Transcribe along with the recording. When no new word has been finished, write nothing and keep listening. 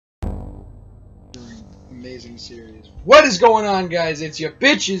amazing series. What is going on, guys? It's your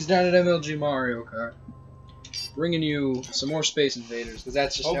bitches down at MLG Mario Kart. Bringing you some more Space Invaders, because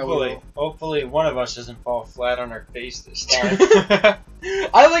that's just how we roll. Hopefully one of us doesn't fall flat on our face this time.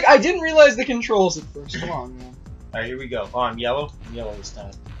 I didn't realize the controls at first. Come on, man. Alright, here we go. Oh, I'm yellow? I'm yellow this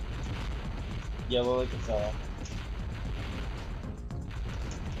time. Yellow like a fella.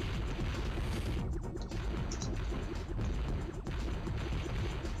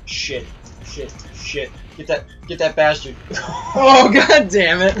 Shit. Get that bastard. Oh, god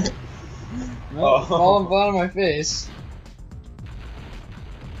damn it. Oh. Falling flat on my face.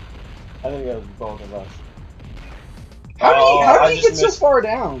 I think that was both of us. How did he get so far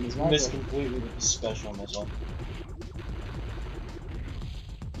down? Missed completely with the special missile.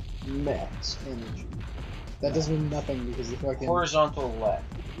 Max energy. That does mean nothing because the fucking horizontal left.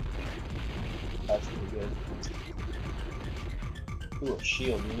 That's pretty good. Ooh, a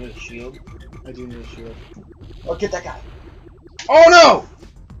shield. You need a shield? I do need a shield. Oh, get that guy! Oh no!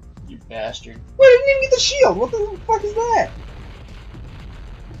 You bastard. Wait, I didn't even get the shield! What the fuck is that?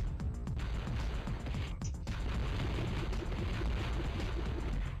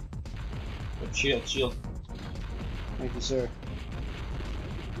 Oh, shield. Thank you, sir.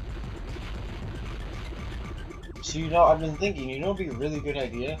 So, you know, I've been thinking, you know, it'd be a really good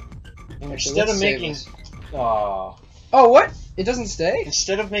idea? Instead of making... Oh, what? It doesn't stay?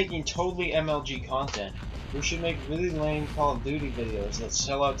 Instead of making totally MLG content, we should make really lame Call of Duty videos that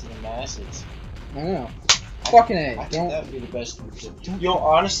sell out to the masses. I know. Fucking A. I think that would be the best thing to do. You know,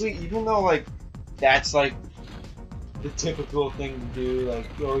 honestly, even though, like, that's, like, the typical thing to do, like,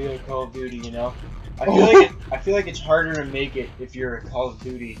 oh yeah, Call of Duty, you know? I feel like it's harder to make it if you're a Call of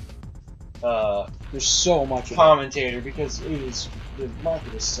Duty there's so much commentator because the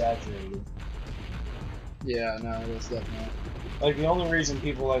market is saturated. Yeah, no, it is definitely. Like, the only reason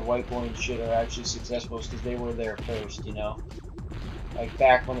people like White Boy and shit are actually successful is because they were there first, you know? Like,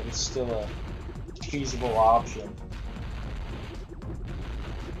 back when it was still a feasible option.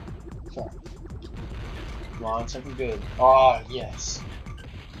 Sorry. Come on, something good. Ah, yes.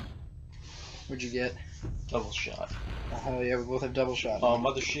 What'd you get? Double shot. Oh, hell yeah, we both have double shot. Oh,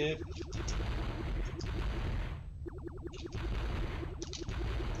 mothership.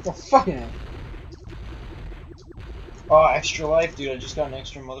 Oh, fucking A. Oh, extra life, dude. I just got an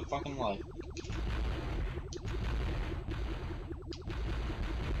extra motherfucking life.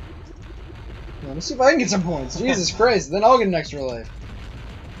 Let me see if I can get some points. Jesus Christ, then I'll get an extra life.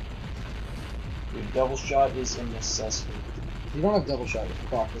 Dude, double shot is a necessity. You don't have double shot, you're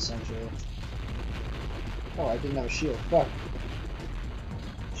fucked, essentially. Oh, I didn't have a shield. Fuck.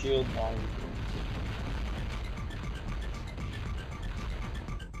 Shield on.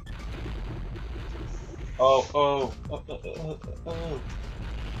 Oh.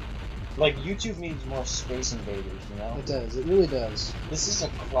 Like, YouTube needs more Space Invaders, you know? It does, it really does. This is a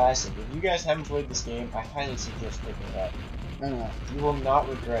classic. If you guys haven't played this game, I highly suggest picking it up. I know. You will not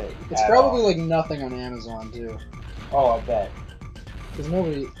regret it. It's probably like nothing on Amazon, too. Oh, I bet. Because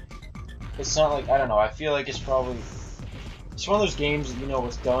nobody... It's not like, I don't know, I feel like it's probably... It's one of those games that, you know,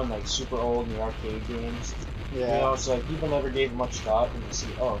 was done, like, super old in the arcade games. Yeah. You know, it's like, people never gave much thought, and you see,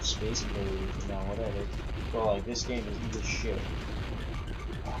 oh, Space Invaders, you know, whatever. But, like, this game is either shit.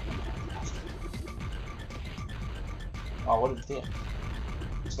 Oh, what a dick.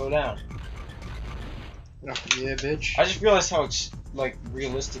 Slow down. Oh, yeah, bitch. I just realized how, like,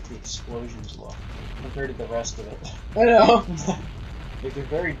 realistic the explosions look compared to the rest of it. I know. Like, they're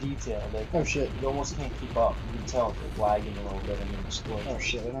very detailed. Like, oh shit. You almost can't keep up. You can tell they're lagging a little bit in the explosion. Oh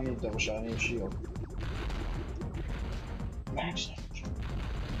shit, I don't need double shot, I need a shield. Max damage.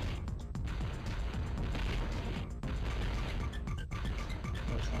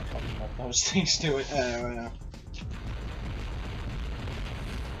 There's not fucking enough those things to it. I know.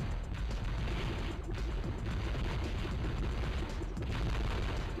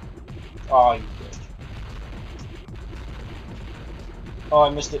 Oh, you bitch. Oh, I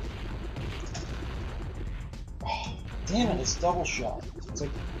missed it. Oh, damn it, it's double shot. It's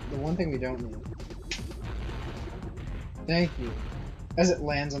like the one thing we don't need. Thank you. As it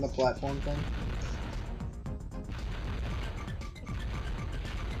lands on the platform thing.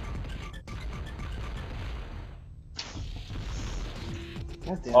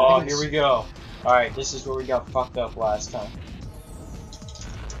 God damn, oh, here we go. Alright, this is where we got fucked up last time.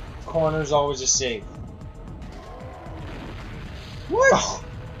 Corner's always a safe. What? Oh,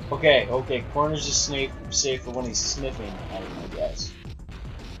 okay, corner's just safe for when he's sniffing at him, I guess.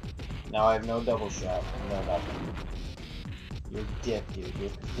 Now I have no double shot. No nothing. You're a dick, dude. You're a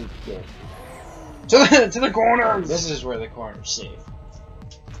complete dick. To the corner! This is where the corner's safe.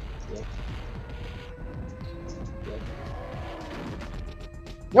 Dick.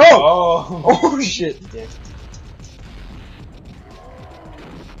 No! Oh! Oh shit! Dick.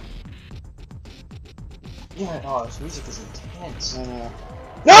 Yeah, oh, this music is intense. I know.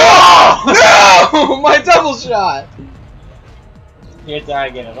 No! No! My double shot! You can't die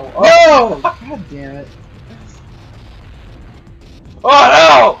again. I don't. No! God damn it.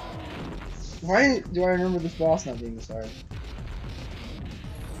 Oh Why do I remember this boss not being this hard? no!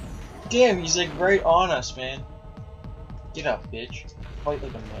 Damn, he's like right on us, man. Get up, bitch. Fight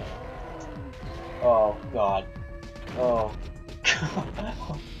like a man. Oh god. Oh.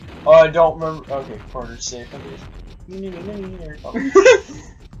 Oh, I don't remember. Okay, corner's safe.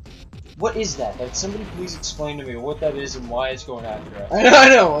 What is that? Like, somebody please explain to me what that is and why it's going after us. I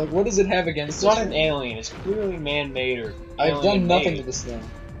know. Like, what does it have against It's us? not an alien. It's clearly man-made or I've done nothing alien-made. to this thing.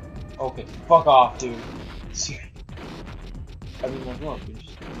 Okay, fuck off, dude. I mean, like, look, you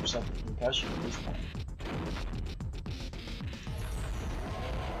just have a concussion at this point.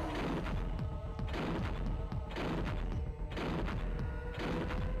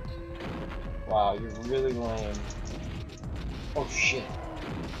 Wow, you're really lame. Oh shit.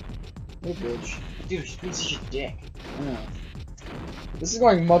 Hey, bitch. Dude, you're being such a dick. I know. This is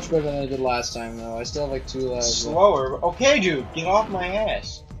going much better than I did last time, though. I still have like 2 lives. Slower. Okay, dude, get off my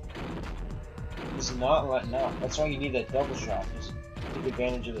ass. He's not letting up. That's why you need that double shot. Just take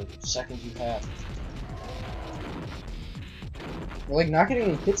advantage of the seconds you have. Well, like, not getting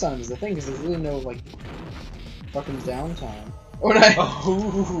any hits on him is the thing, because there's really no, like, fucking downtime. Oh, nice!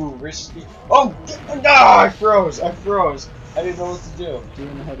 Oh, risky. Oh, I froze. I froze. I didn't know what to do. Do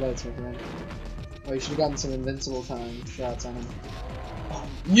in the headlights, my friend. Oh, you should have gotten some invincible time shots on him.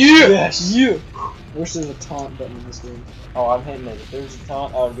 Yeah! Yes! Yeah! I wish there was a taunt button in this game. Oh, I'm hitting it. If there's a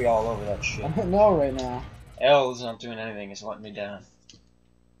taunt, I would be all over that shit. I'm hitting L right now. L is not doing anything. It's letting me down.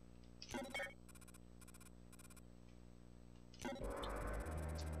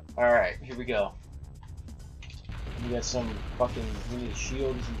 Alright, here we go. We got some fucking. We need a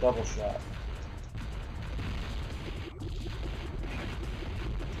shield and some double shot.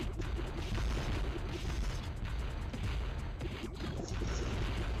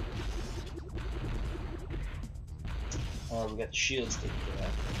 Oh, we got the shields taken care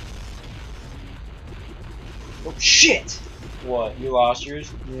of. Oh shit! What? You lost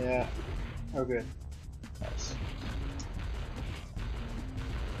yours? Yeah. Oh, good. Nice. Nice.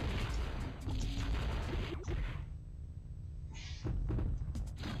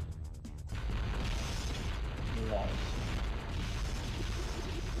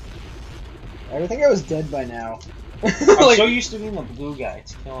 I think I was dead by now. I'm Like, so used to being the blue guy.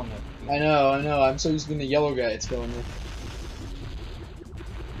 It's killing me. I know. I'm so used to being the yellow guy. It's killing me.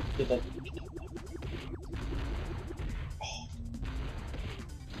 Get that.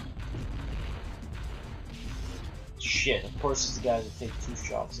 Shit, of course it's the guys that take 2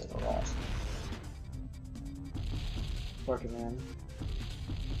 shots that are last. Fucking man.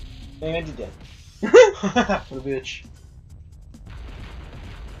 And you did. What a bitch.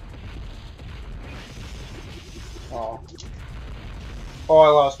 Oh. Oh, I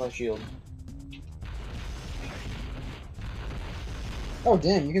lost my shield. Oh,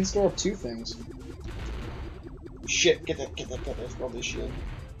 damn, you can store up 2 things. Shit, get that, probably shield.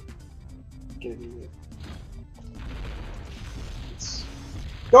 Get it.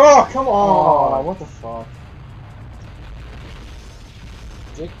 Oh, come Oh, on! what the fuck?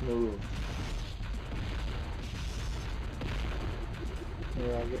 Dick move.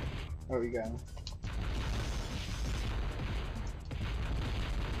 Here, I'll get... Oh, you got him.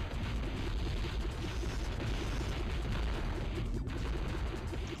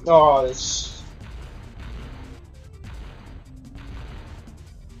 Oh, this.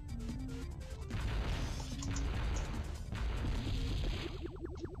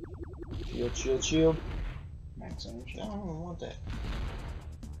 Shield, shield, shield. Max energy. I don't even want that.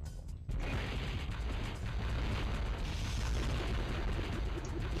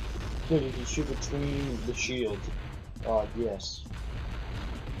 Dude, you can shoot between the shield. Oh, yes.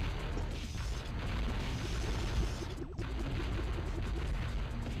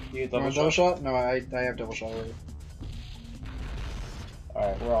 You get You want double shot? No, I have double shot already.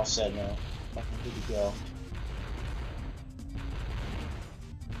 Alright, we're all set now. Fucking good to go.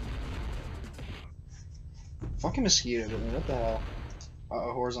 Fucking mosquito, man. What the hell?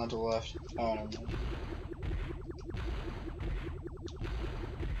 Horizontal left. Oh, no.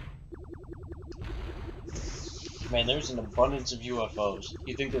 Man, there's an abundance of UFOs.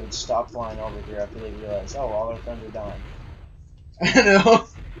 You think they would stop flying over here after they realize, oh, all our friends are dying. I know.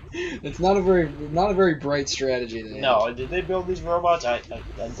 It's not a very bright strategy. No, did they build these robots? I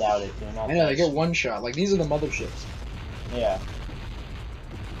doubt it. They're not. I know they get one shot. Like these are the motherships. Yeah.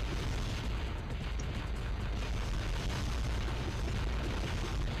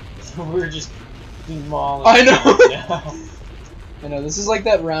 We're just demolished. I know. Now. I know, this is like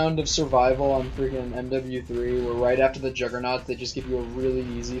that round of survival on freaking MW3 where right after the Juggernaut they just give you a really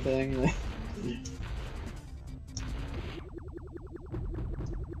easy thing.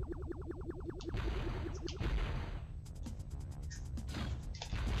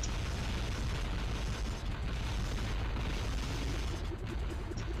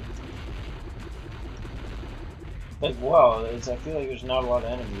 Like, wow, I feel like there's not a lot of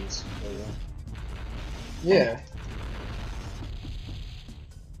enemies. Yeah.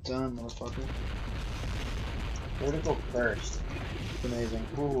 Done, motherfucker. Where to go first? It's amazing.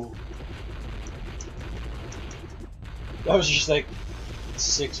 Ooh. That was just like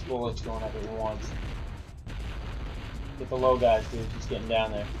 6 bullets going up at once. Get the low guys, dude. He's getting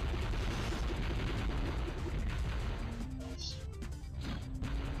down there. Nice.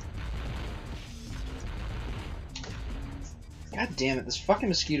 God damn it, this fucking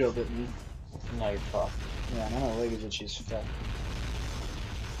mosquito bit me. Now you're fucked. Yeah, now my leg is itchy as fuck.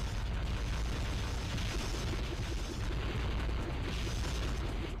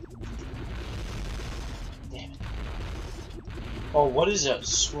 Damn it. Oh, what is a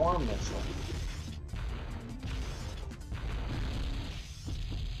swarm missile?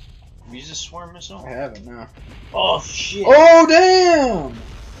 Have you used a swarm missile? I haven't, no. Oh, shit! Oh, damn!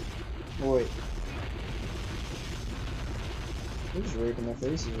 Oh, wait. They're just raping their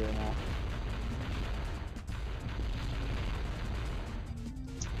faces right now.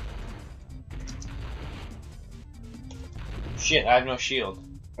 Shit, I have no shield.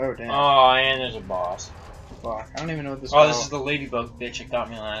 Oh, damn. Oh, and there's a boss. Fuck, I don't even know what this is. Oh, this is the ladybug bitch that got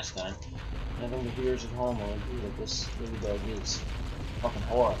me last time. I think the viewers at home will agree that this ladybug is fucking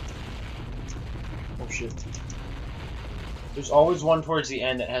horrible. Oh, shit. There's always one towards the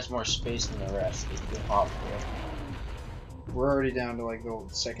end that has more space than the rest that you can hop for. We're already down to, like, the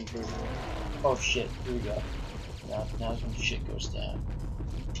second food. Oh shit, here we go. Now's when shit goes down.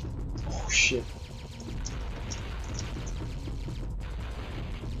 Oh, shit.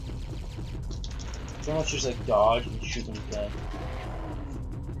 So much just like dodge and shoot them dead.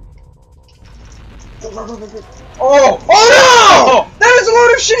 Oh! Oh no! That is a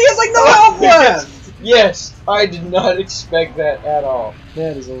load of shit! He has like no health left! Yes! I did not expect that at all.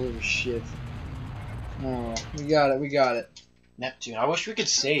 That is a load of shit. Oh, we got it, we got it. Neptune, I wish we could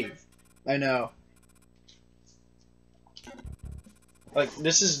save. I know. Like,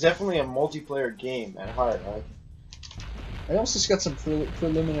 this is definitely a multiplayer game at heart, like. I also just got some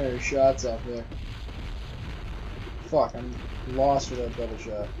preliminary shots out there. Fuck, I'm lost without double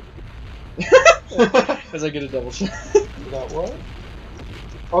shot. As I get a double shot. That what?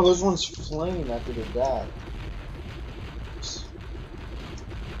 Oh, those ones flame after they die.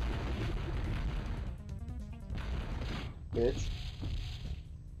 Bitch.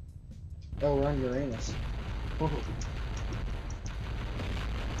 Oh, we're on Uranus.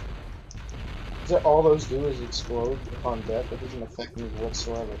 Is that all those do is explode upon death? That doesn't affect me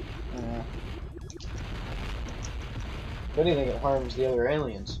whatsoever. If anything, it harms the other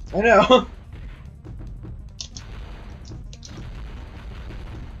aliens. I know.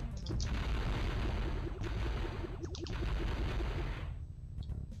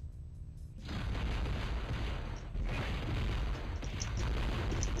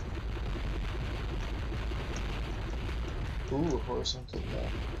 Ooh, horizontal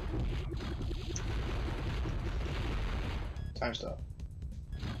death. Time stop.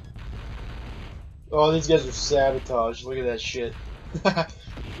 Oh, these guys are sabotage. Look at that shit.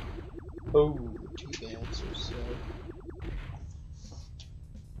 Oh, too bad. So sad.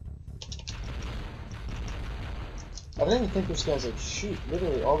 I don't even think those guys like shoot.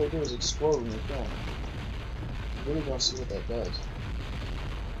 Literally, all they do is explode when you kill them. I really don't see what that does.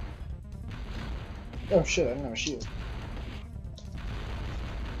 Oh shit, I don't have a shield.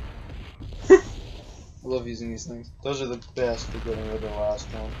 I love using these things. Those are the best for getting rid of the last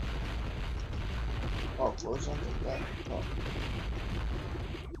one. Oh, horizontal death. Oh.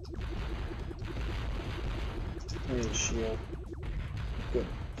 I need a shield. Good.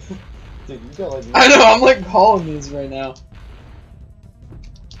 Dude, you got like. I know, I'm like calling these right now.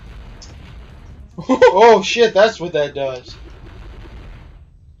 Oh shit, that's what that does.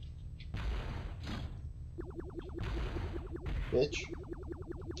 Bitch.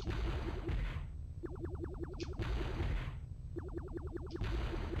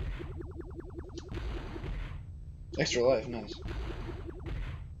 Extra life, nice.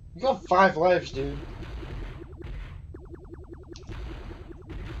 You got 5 lives, dude.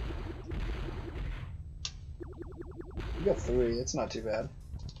 You got 3, it's not too bad.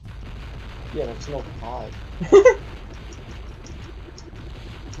 Yeah, that's no 5.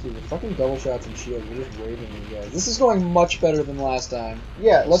 Dude, the fucking double shots and shield, we're just waving these guys. This is going much better than last time.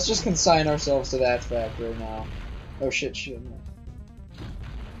 Yeah, Let's just consign ourselves to that fact right now. Oh shit, shit.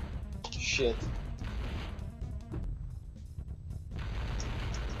 Shit.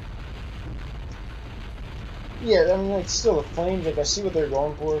 Yeah, I mean, like, still, the flames, like, I see what they're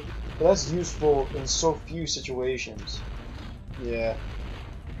going for, but that's useful in so few situations. Yeah.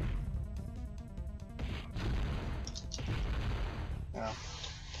 Oh.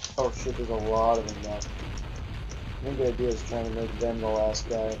 Oh shit, there's a lot of them now. I think the idea is trying to make them the last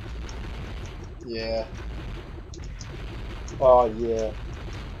guy. Yeah. Oh, yeah.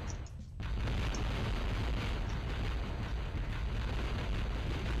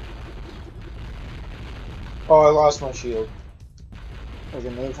 Oh, I lost my shield. Like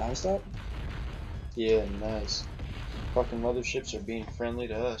another time stop? Yeah, nice. Fucking motherships are being friendly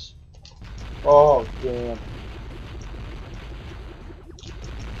to us. Oh, damn.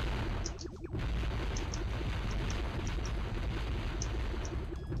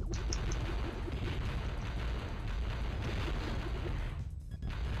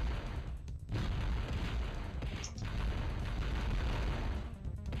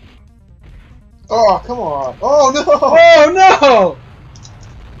 Oh, come on. Oh, no! Oh no!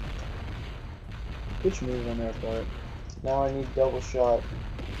 Which move on their part? Now I need double shot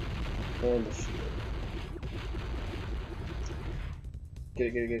and a shield. Get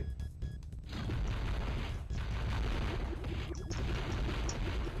it, get it, get it.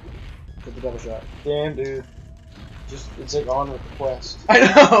 Get the double shot. Damn, dude. Just, it's like on request. I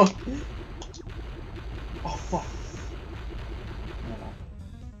know! Oh fuck.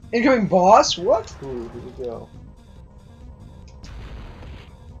 Incoming boss? What? Ooh, here we go.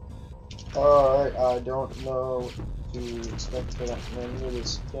 Alright, I don't know what to expect for that menu of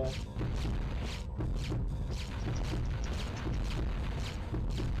this guy.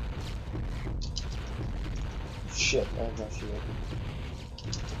 Shit, I have no shield.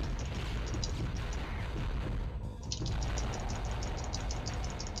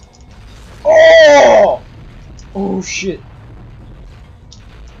 Oh! Oh shit.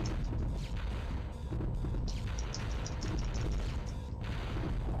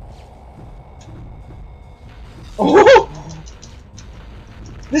 Oh!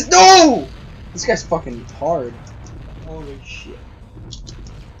 No! This guy's fucking hard. Holy shit.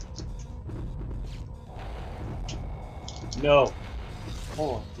 No.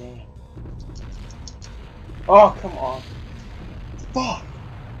 Oh, damn. Oh, come on. Fuck!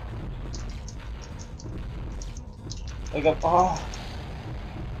 Like, oh.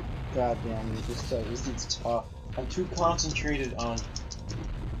 God damn, this dude's tough. I'm too concentrated on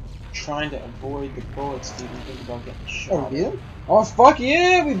trying to avoid the bullets to even think about getting shot. Oh, we beat him? Oh, fuck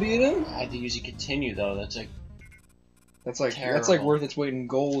yeah, we beat him! I had to use a continue, though. That's like That's like terrible. worth its weight in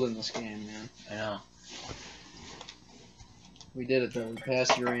gold in this game, man. I know. We did it though. We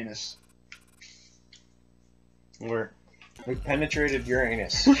passed Uranus. We penetrated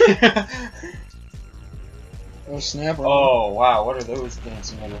Uranus. Oh snap! Oh wow! What are those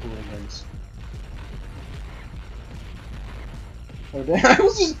dancing little hooligans? Oh damn!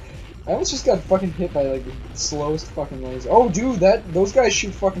 I almost just got fucking hit by like the slowest fucking laser. Oh dude, those guys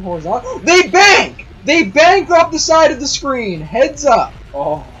shoot fucking horizontal. They bank! They bank up the side of the screen. Heads up.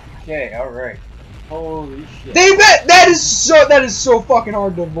 Oh, okay, all right. Holy shit! They bet that is so fucking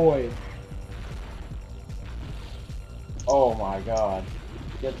hard to avoid. Oh my god!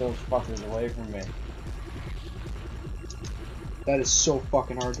 Get those fuckers away from me! That is so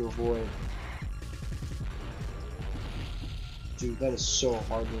fucking hard to avoid. Dude, that is so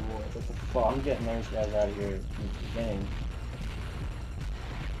hard to avoid. What the fuck? I'm getting those guys out of here in the beginning.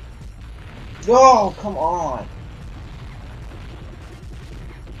 No, come on!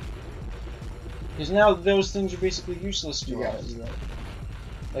 Because now those things are basically useless to us. You got it.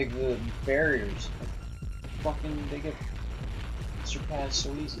 Like the barriers. Fucking, they get surpassed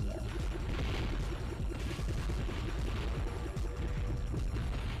so easy now.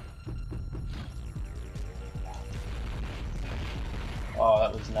 Oh,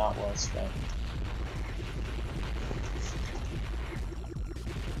 that was not well spent.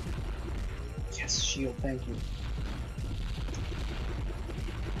 Yes, shield, thank you.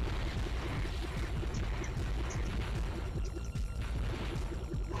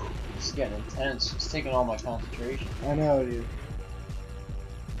 This is getting intense. It's taking all my concentration. I know, dude.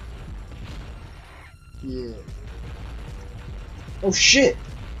 Yeah. Oh shit!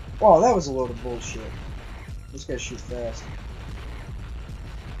 Oh, that was a load of bullshit. This guy shoots fast.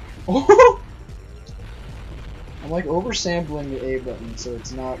 Oh! I'm like oversampling the A button so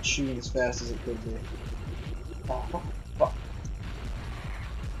it's not shooting as fast as it could be. Oh, fuck.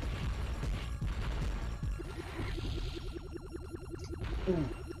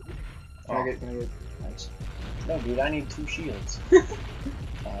 Can I get? Nice. No, dude, I need 2 shields.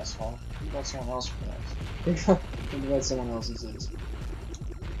 Asshole. What about someone else for that? Think about someone else's is.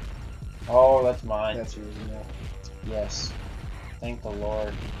 Oh, that's mine. That's yours, yeah. Yes. Thank the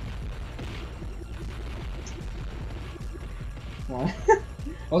Lord. What?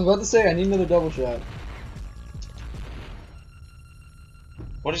 I was about to say, I need another double shot.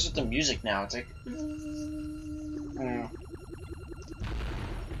 What is with the music now? It's like... I don't know.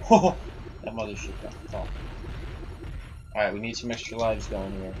 Oh, that mothership got fucked. Alright, we need some extra lives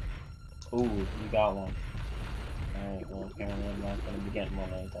going here. Ooh, we got one. Alright, well, apparently I'm not going to be getting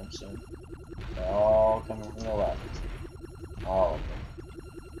one anytime soon. They're all coming from the left. All of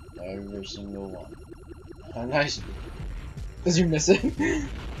them. Every single one. How nice. Because you're missing.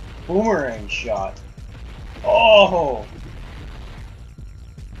 Boomerang shot. Oh!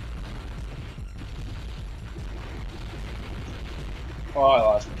 Oh, I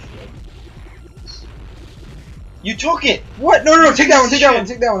lost my shit. You took it! What? No, take that one, take that one,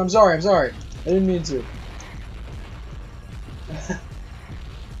 take that one. I'm sorry. I didn't mean to.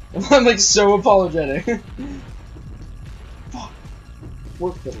 I'm like so apologetic. Fuck.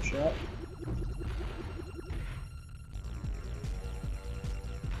 Work double shot.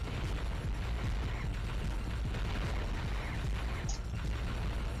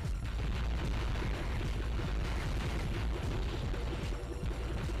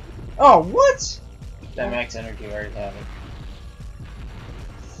 Oh, what? That max energy already have it.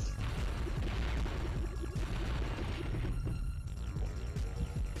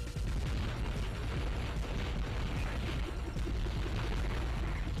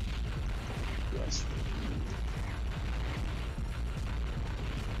 Yes.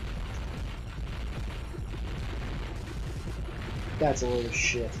 That's a load of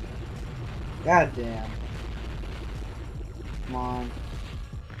shit. God damn. Come on.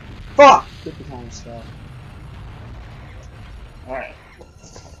 Fuck! Get the time stuff. Alright.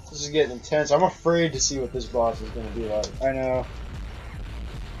 This is getting intense. I'm afraid to see what this boss is going to be like. I know.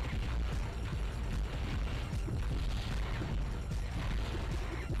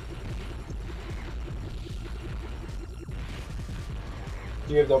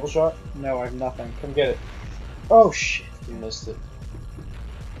 Do you have double shot? No, I have nothing. Come get it. Oh shit. You missed it.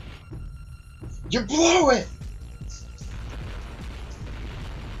 You blew it!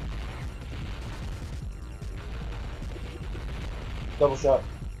 Double shot.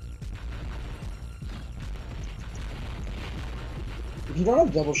 If you don't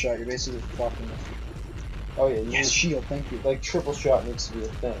have double shot, you're basically fucking. Oh yeah, Yes, shield, thank you. like triple shot needs to be a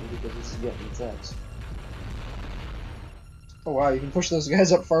thing because this is getting intense. Oh wow, you can push those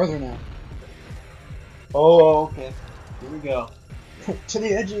guys up farther now. Oh, okay. Here we go. To the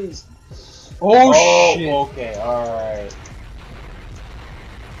edges. Oh, shit. Okay, alright.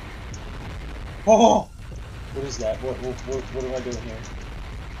 Oh! What is that? What am I doing here?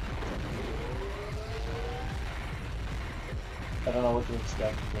 I don't know what to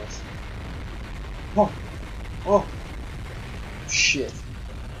expect of this. Oh! Oh! Shit.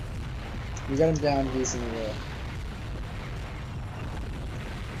 We got him down decently there.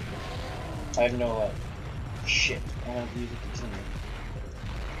 I have no life. Shit. I have to use it to continue.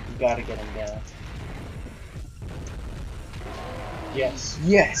 You gotta get him down. Yes.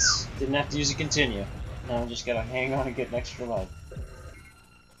 Yes! Didn't have to use it continue. Now I just gotta hang on and get an extra life.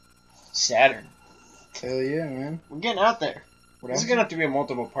 Saturn. Hell yeah, man. We're getting out there. What This is else? gonna have to be a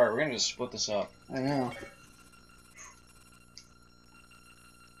multiple part. We're gonna just split this up. I know.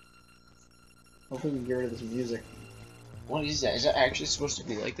 Hopefully we can get rid of this music. What is that? Is that actually supposed to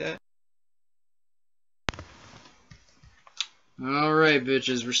be like that? Alright,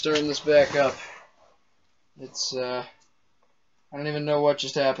 bitches, we're starting this back up. It's, I don't even know what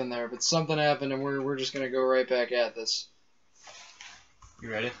just happened there, but something happened and we're just gonna go right back at this. You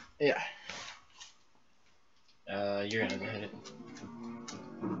ready? Yeah. You're gonna hit it.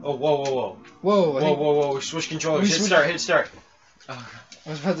 Oh, whoa. Whoa, Switch controllers. Hit start. Oh, I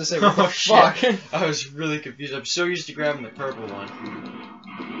was about to say, what the fuck? fuck? I was really confused. I'm so used to grabbing the purple one.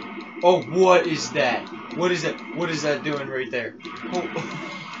 Oh, what is that? What is that? What is that doing right there?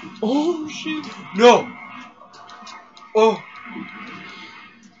 Oh shit. No! Oh!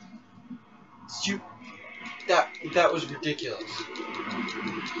 That was ridiculous.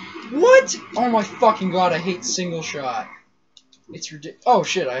 What? Oh my fucking god, I hate single shot. It's ridiculous. Oh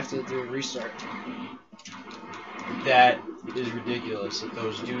shit, I have to do a restart. That is ridiculous that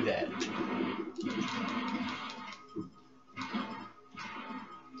those do that.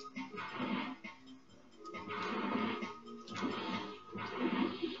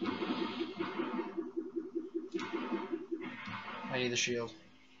 I need the shield.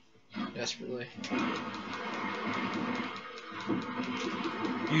 Desperately.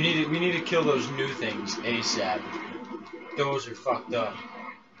 We need to kill those new things ASAP. Those are fucked up.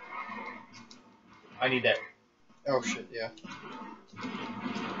 I need that. Oh shit, yeah.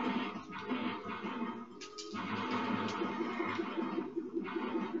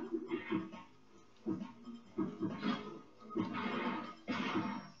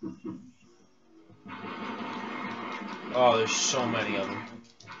 Oh, there's so many of them.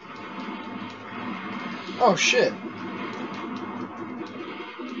 Oh shit.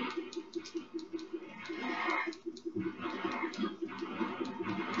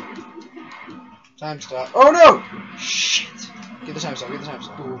 Time stop. Oh no! Shit! Get the time stop, get the time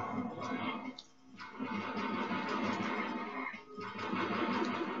stop. Ooh.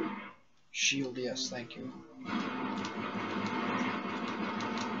 Shield, yes, thank you.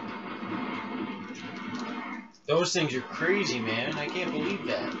 Those things are crazy, man. I can't believe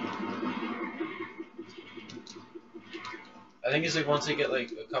that. I think it's like once they get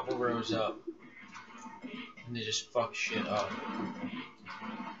like a couple rows up, and they just fuck shit up.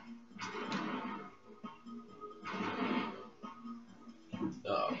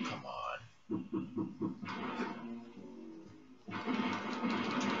 Oh, come on.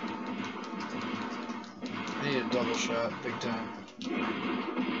 I need a double shot, big time.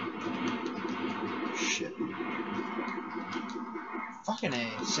 Shit. Fucking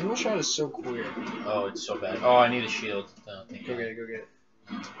A. Single shot is so queer. Oh, it's so bad. Oh, I need a shield. No, thank Go you. get it, go get it.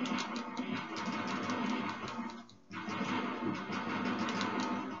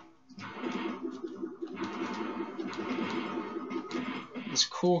 This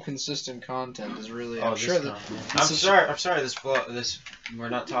cool, consistent content is really. I'm sure that. I'm sorry. This we're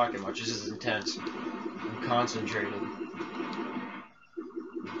not talking much. This is intense. I'm concentrated.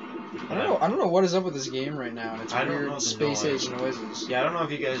 I don't know what is up with this game right now. And it's weird space age noises. Yeah, I don't know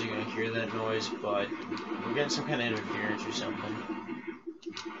if you guys are gonna hear that noise, but we're getting some kind of interference or something.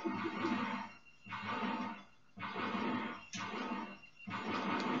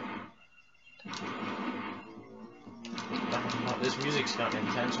 This music's gotten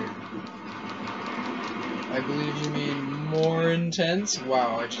intenser. I believe you mean more intense?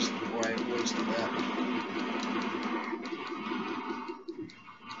 Wow, I wasted that.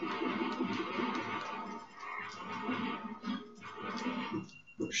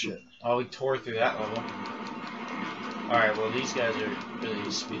 Oh shit. Oh, we tore through that level. Alright, well these guys are really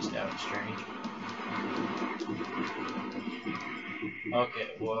spaced out and strange.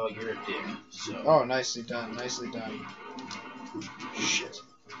 Okay, well you're a dick, so... Oh, nicely done, nicely done. Shit.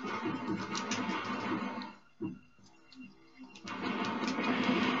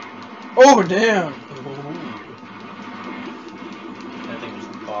 Oh, damn! That thing was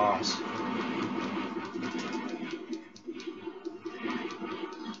the boss.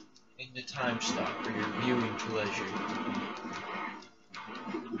 In the time stop for your viewing pleasure.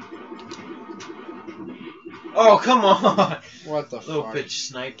 Oh, come on! What the fuck? Little bitch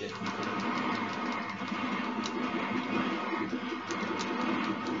sniped it.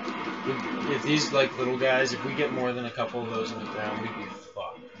 If these, like, little guys, if we get more than a couple of those on the ground, we'd be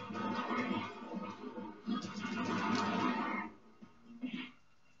fucked.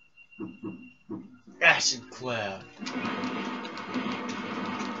 Acid cloud.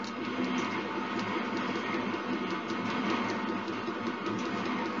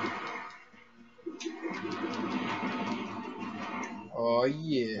 Oh,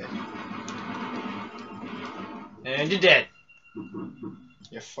 yeah. And you're dead.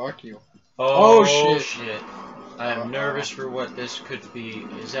 Yeah, fuck you. Oh, shit. I am nervous for what this could be.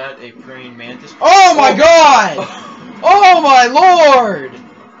 Is that a praying mantis? Oh my god! Oh my lord!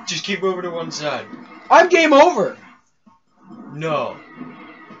 Just keep moving to one side. I'm game over. No.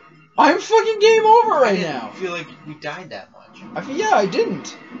 I'm fucking game over right now. I feel like we died that much. Yeah, I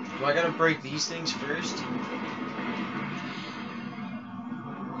didn't. Do I gotta break these things first?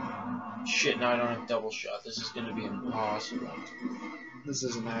 Shit, now I don't have double shot. This is gonna be impossible. This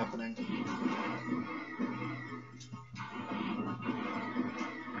isn't happening.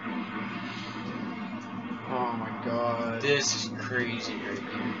 Oh my god. This is crazy right here.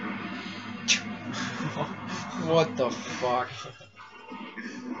 What the fuck?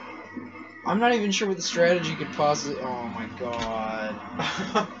 I'm not even sure what the strategy could possibly. Oh my god.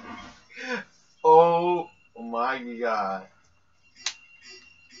 Oh my god.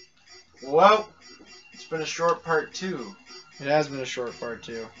 Well, it's been a short part 2. It has been a short part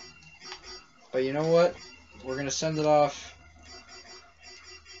too. But you know what? We're gonna send it off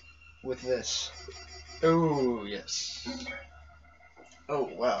with this. Oh, yes. Oh,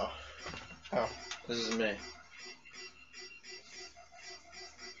 wow. Oh. This is me.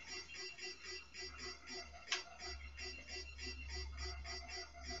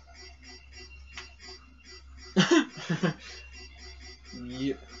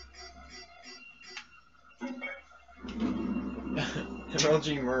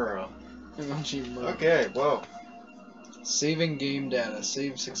 MLG Murrow. MLG Murrow. Okay, well. Saving game data.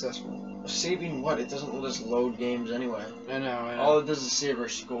 Save successful. Saving what? It doesn't let us load games anyway. I know. All it does is save our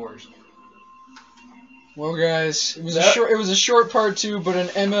scores. Well, guys, it was a short part 2, but an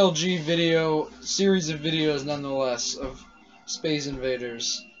MLG video series of videos nonetheless of Space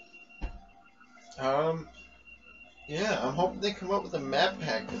Invaders. Yeah, I'm hoping they come up with a map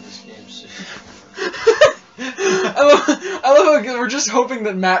pack for this game soon. I love how we're just hoping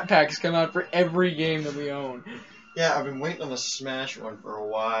that map packs come out for every game that we own. Yeah, I've been waiting on the Smash one for a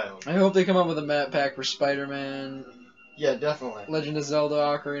while. I hope they come up with a map pack for Spider-Man. Yeah, definitely. Legend of Zelda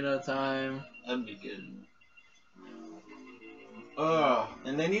Ocarina of Time. That'd be good.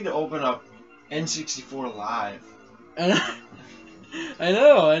 And they need to open up N64 Live. I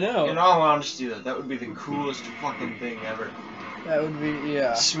know. In all honesty, that would be the coolest fucking thing ever. That would be,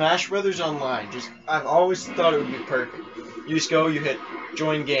 yeah. Smash Brothers Online. I've always thought it would be perfect. You just go, you hit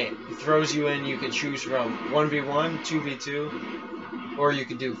join game. It throws you in. You can choose from 1v1, 2v2, or you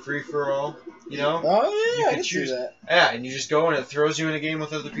could do free for all. You know? Oh yeah, I can choose that. Yeah, and you just go and it throws you in a game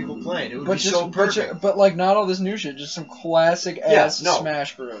with other people playing. It would be so perfect. But like not all this new shit, just some classic ass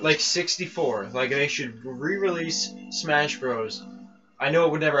Smash Bros. Like 64. Like they should re-release Smash Bros. I know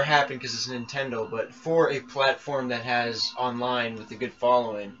it would never happen because it's Nintendo, but for a platform that has online with a good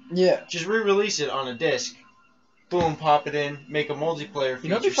following, yeah, just re-release it on a disc. Boom, pop it in, make a multiplayer feature. You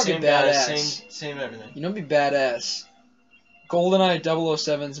know, it'd be fucking same badass. guys, same everything. You know, it'd be badass. GoldenEye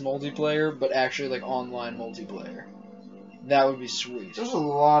 007's multiplayer, but actually like online multiplayer. That would be sweet. There's a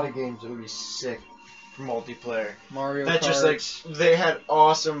lot of games that would be sick for multiplayer. Mario Kart. Just like they had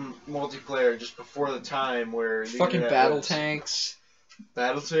awesome multiplayer just before the time where fucking battle tanks.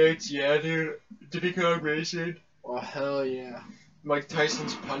 Battle tanks, yeah, dude. Diddy Kong Racing. Oh hell yeah. Mike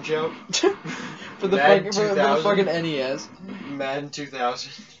Tyson's Punch Out. for the fucking NES. Madden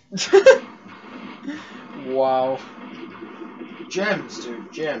 2000. Wow. Gems,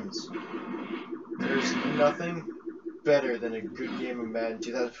 dude, gems. There's nothing better than a good game of Madden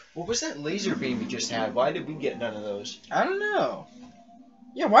 2000. What was that laser beam we just had? Why did we get none of those? I don't know.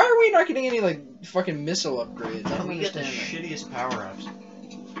 Yeah, why are we not getting any like fucking missile upgrades? I don't we get the understand shittiest power-ups.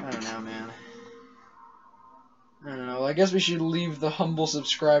 I don't know, man. I don't know. I guess we should leave the humble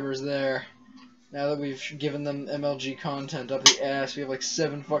subscribers there. Now that we've given them MLG content up the ass, we have like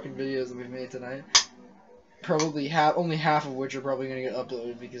 7 fucking videos that we've made tonight. Probably only half of which are probably gonna get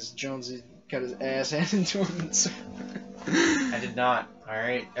uploaded because Jonesy got his ass handed to him. I did not. All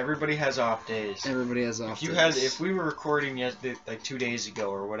right, everybody has off days. Everybody has off days. If we were recording like 2 days ago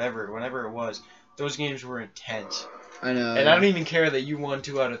or whatever, whenever it was, those games were intense. I know. And I don't even care that you won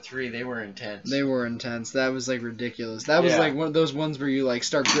 2 out of 3. They were intense. They were intense. That was like ridiculous. That was like one of those ones where you like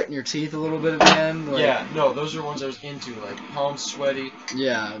start gritting your teeth a little bit at the end. Like, yeah, no, those are ones I was into, like palms sweaty.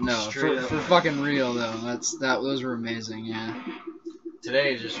 Yeah, no, for fucking real though. Those were amazing. Yeah.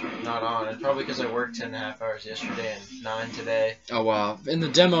 Today is just not on. It's probably because I worked 10.5 hours yesterday and 9 today. Oh wow! In the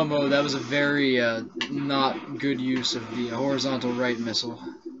demo mode, that was a very not good use of the horizontal right missile.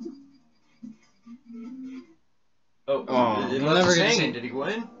 Oh, we'll never get to see. Did he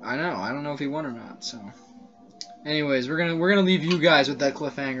win? I know. I don't know if he won or not. So, anyways, we're gonna leave you guys with that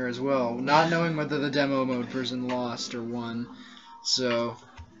cliffhanger as well, not knowing whether the demo mode person lost or won. So,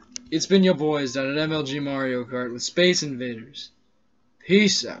 it's been your boys down at MLG Mario Kart with Space Invaders.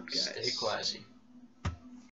 Peace out, guys. Stay classy.